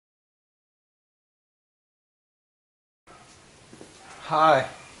Hi,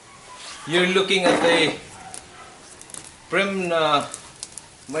 you're looking at a Premna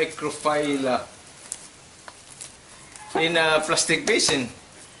microphylla in a plastic basin.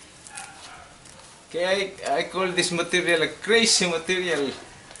 Okay, I call this material a crazy material.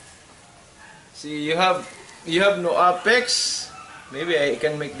 See, you have no apex. Maybe I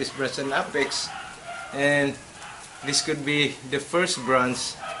can make this branch an apex, and this could be the first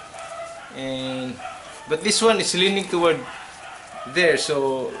branch. But this one is leaning toward there,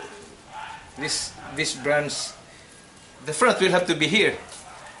 so this branch, the front will have to be here.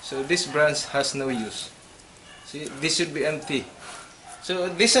 So this branch has no use. See, this should be empty. So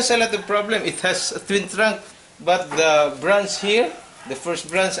this has a lot of problem. It has a twin trunk, but the branch here, the first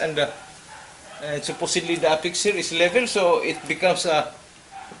branch, and supposedly the apex here is level, so it becomes a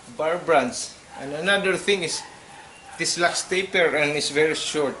bar branch. And another thing is this lacks taper and is very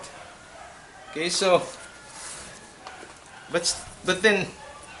short. Okay, so but then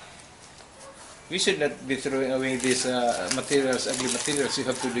we should not be throwing away these materials, ugly materials. You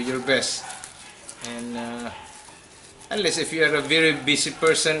have to do your best, and unless if you are a very busy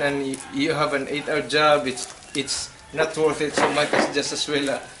person and you have an 8-hour job, it's not worth it. So might just as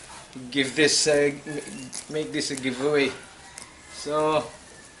well give this make this a giveaway. So,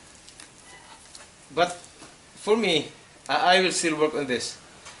 but for me, I will still work on this.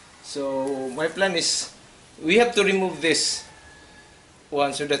 So my plan is we have to remove this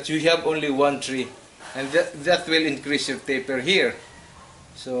one so that you have only one tree, and that will increase your taper here.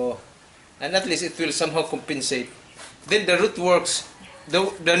 So, and at least it will somehow compensate. Then the root works. The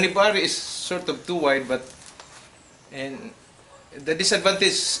nibari is sort of too wide, and the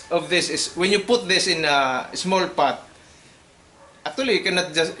disadvantage of this is when you put this in a small pot. Actually,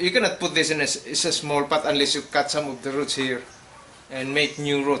 you cannot put this in a small pot unless you cut some of the roots here and make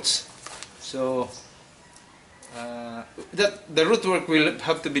new roots. So that the root work will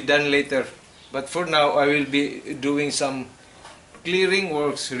have to be done later. But for now, I will be doing some clearing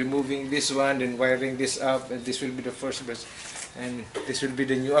works, removing this one and wiring this up, and this will be the first branch, and this will be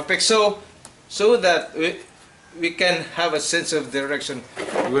the new apex. So that we can have a sense of direction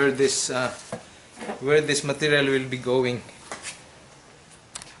where this material will be going.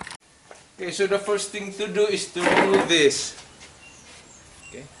 Okay, so the first thing to do is to remove this.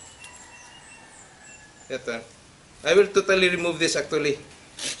 Okay, that one. I will totally remove this actually.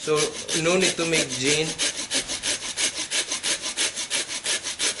 So no need to make gin.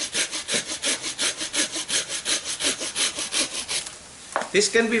 This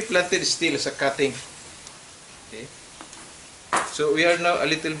can be planted still as a cutting. Okay. So we are now a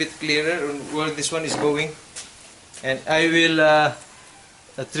little bit clearer on where this one is going, and I will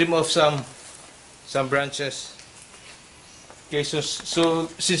trim off some branches. Okay, so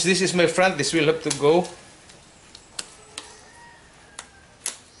since this is my front, this will have to go.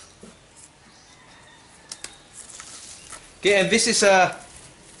 Okay, and this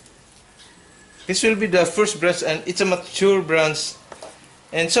will be the first branch, and it's a mature branch,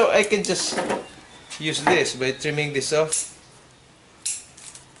 and so I can just use this by trimming this off.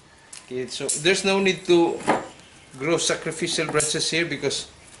 Okay, so there's no need to grow sacrificial branches here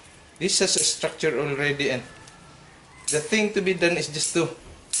because this has a structure already, and the thing to be done is just to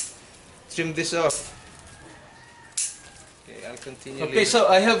trim this off. Okay, I'll continue. Okay, so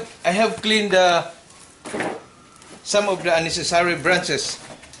I have cleaned some of the unnecessary branches,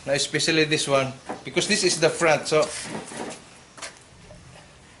 now especially this one, because this is the front. So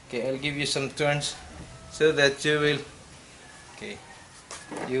okay, I'll give you some turns so that you will, okay,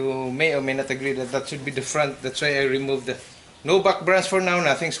 you may or may not agree that that should be the front. That's why I removed the no back branch for now.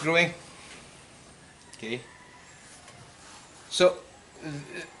 Nothing's growing. Okay, so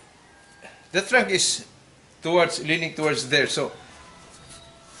the trunk is leaning towards there. So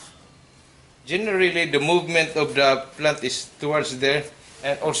generally the movement of the plant is towards there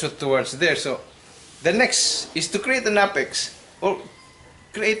and also towards there. So the next is to create an apex or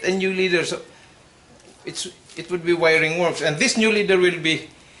create a new leader. So it would be wiring works, and this new leader will be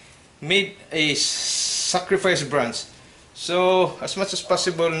made a sacrifice branch. So as much as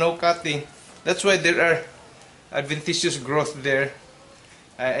possible, no cutting. That's why there are adventitious growth there.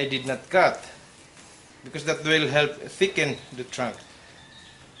 I did not cut because that will help thicken the trunk.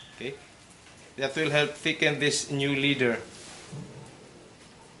 Okay, that will help thicken this new leader.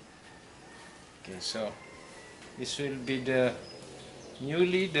 Okay, so this will be the new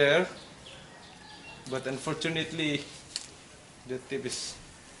leader, but unfortunately the tip is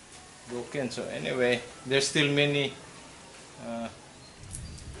broken. So anyway, there's still many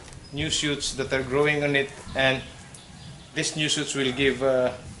new shoots that are growing on it, and these new shoots will give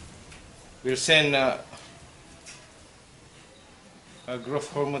will send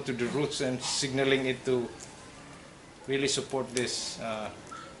growth hormone to the roots and signaling it to really support this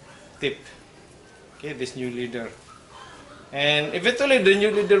tip. Okay, this new leader. And eventually the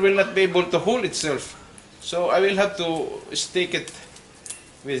new leader will not be able to hold itself. So I will have to stake it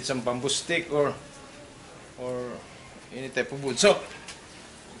with some bamboo stick or any type of wood. So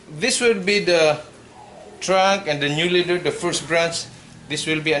this will be the trunk and the new leader, the first branch. This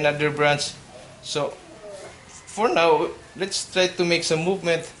will be another branch. So for now, let's try to make some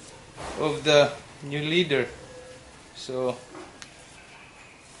movement of the new leader. So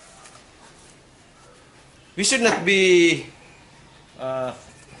we should not be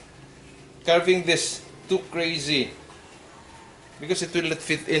carving this too crazy because it will not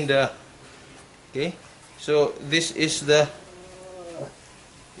fit in the, okay, so this is the,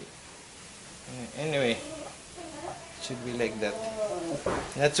 anyway, it should be like that,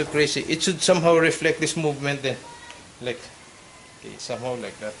 not so crazy. It should somehow reflect this movement then, like, okay, somehow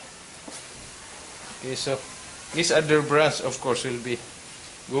like that. Okay, so this other branch of course will be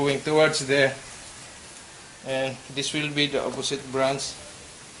going towards there, and this will be the opposite branch.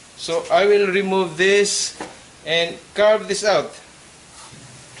 So I will remove this and carve this out.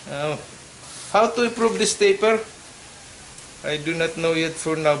 How to improve this taper, I do not know yet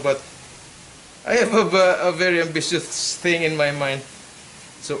for now, but I have a very ambitious thing in my mind.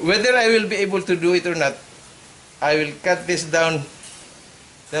 So whether I will be able to do it or not, I will cut this down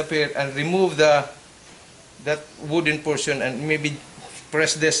up here and remove that wooden portion and maybe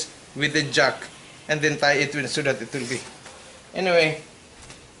press this with the jack and then tie it so that it will be. Anyway,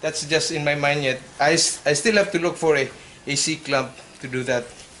 that's just in my mind yet. I still have to look for a C clamp to do that.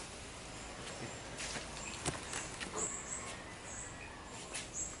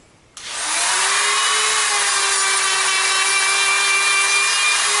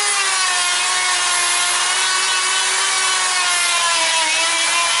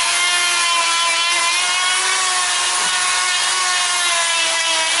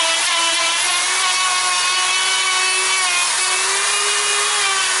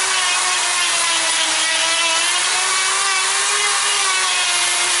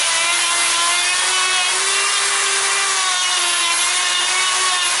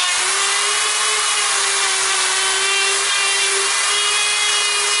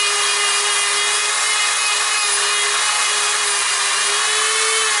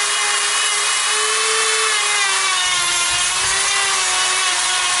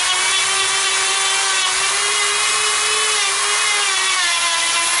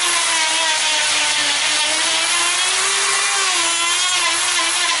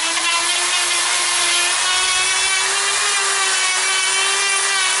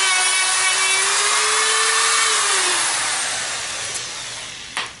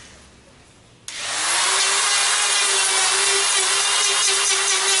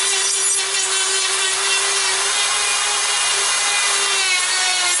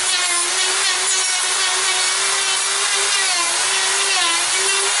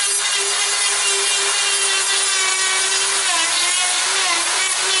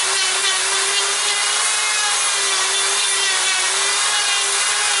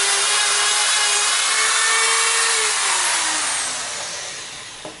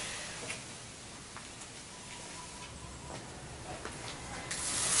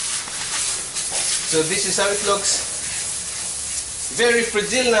 So this is how it looks. Very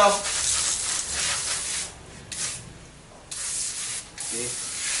fragile now. Okay.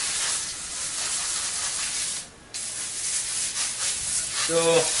 So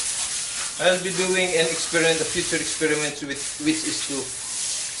I'll be doing an experiment, a future experiment, which is to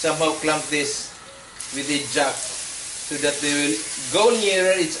somehow clamp this with a jack so that they will go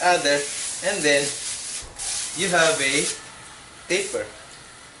nearer each other, and then you have a taper.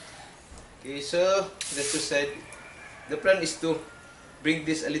 Okay, so let's decide. The plan is to bring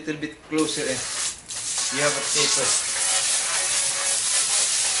this a little bit closer and you have a taper.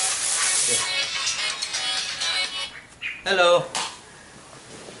 Okay. Hello.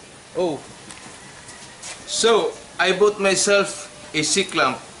 Oh, so I bought myself a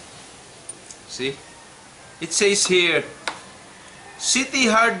C-clamp. See, it says here City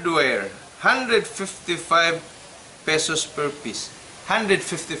Hardware, 155 pesos per piece.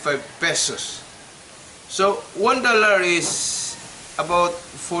 155 pesos. So $1 is about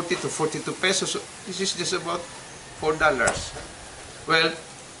 40 to 42 pesos. So this is just about $4. Well,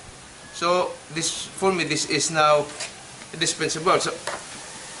 so this, for me, this is now indispensable. So,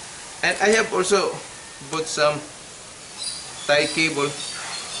 and I have also bought some tie cable.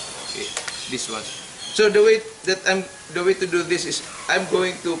 Okay, this one. So the way to do this is I'm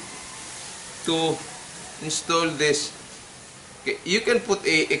going to install this Okay, you can put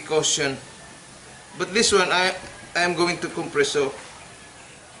a caution, but this one I am going to compress, so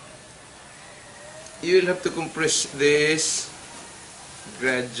you will have to compress this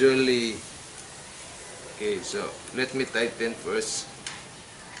gradually. Okay, so let me tighten first.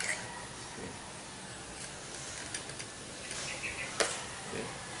 Okay.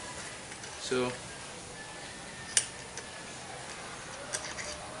 So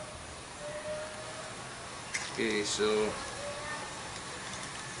okay, so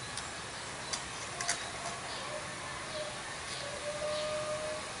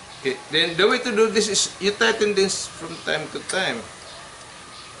okay, then the way to do this is you tighten this from time to time.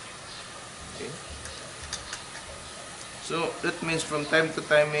 Okay. So that means from time to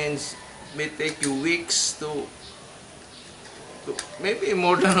time means it may take you weeks to maybe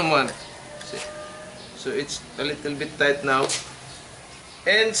more than a month. See? So it's a little bit tight now.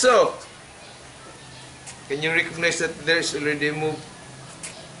 And so, can you recognize that there's already moved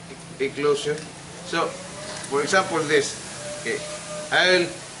a closure? So, for example, this. Okay, I'll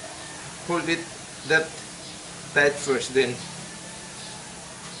hold it that tight first, then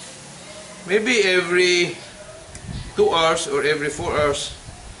maybe every 2 hours or every 4 hours.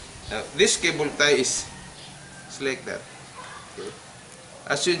 Now, this cable tie is like that. Okay.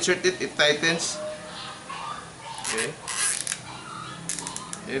 As you insert it, it tightens. Okay.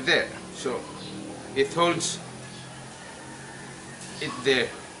 And there. So it holds it there.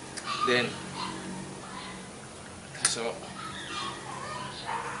 Then so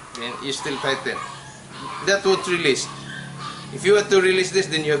then you still tighten. That won't release. If you want to release this,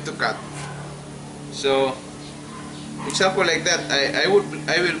 then you have to cut. So example like that, I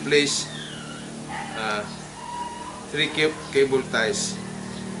will place 3 cable ties.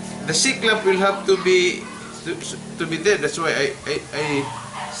 The C clamp will have to be there. That's why I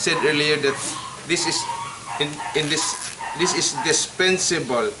said earlier that this is this is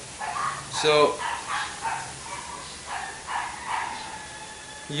dispensable. So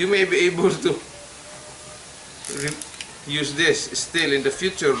you may be able to use this still in the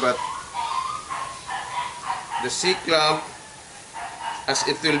future, but the C clamp, as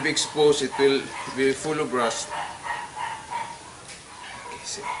it will be exposed, it will be full of rust. Okay,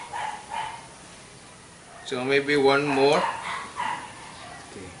 see. So maybe one more.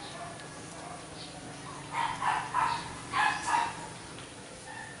 Okay.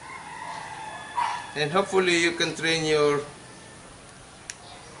 And hopefully you can train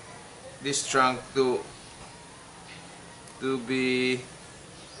this trunk to be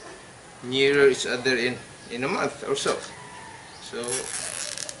nearer each other in a month or so. So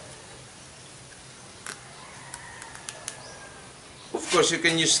of course you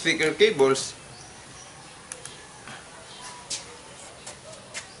can use thicker cables.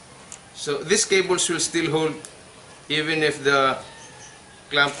 So these cables will still hold even if the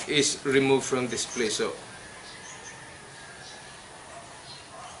clamp is removed from this place. So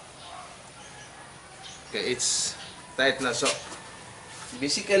okay, it's tight now. So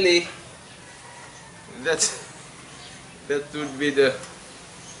basically that would be the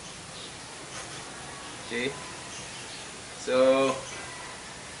okay. So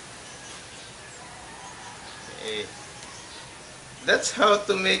okay, that's how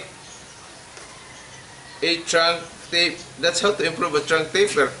to make a trunk tape. That's how to improve a trunk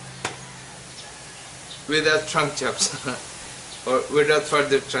taper without trunk chops or without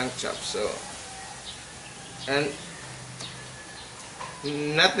further trunk chops. So, and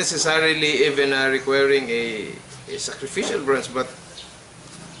not necessarily even requiring a sacrificial branch, but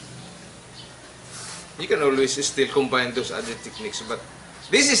you can always still combine those other techniques. But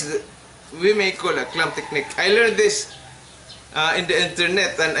this is we may call a clamp technique. I learned this in the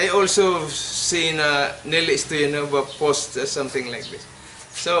internet, and I also seen Nelly Stoyanova post something like this.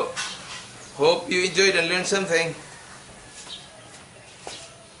 So hope you enjoyed and learned something.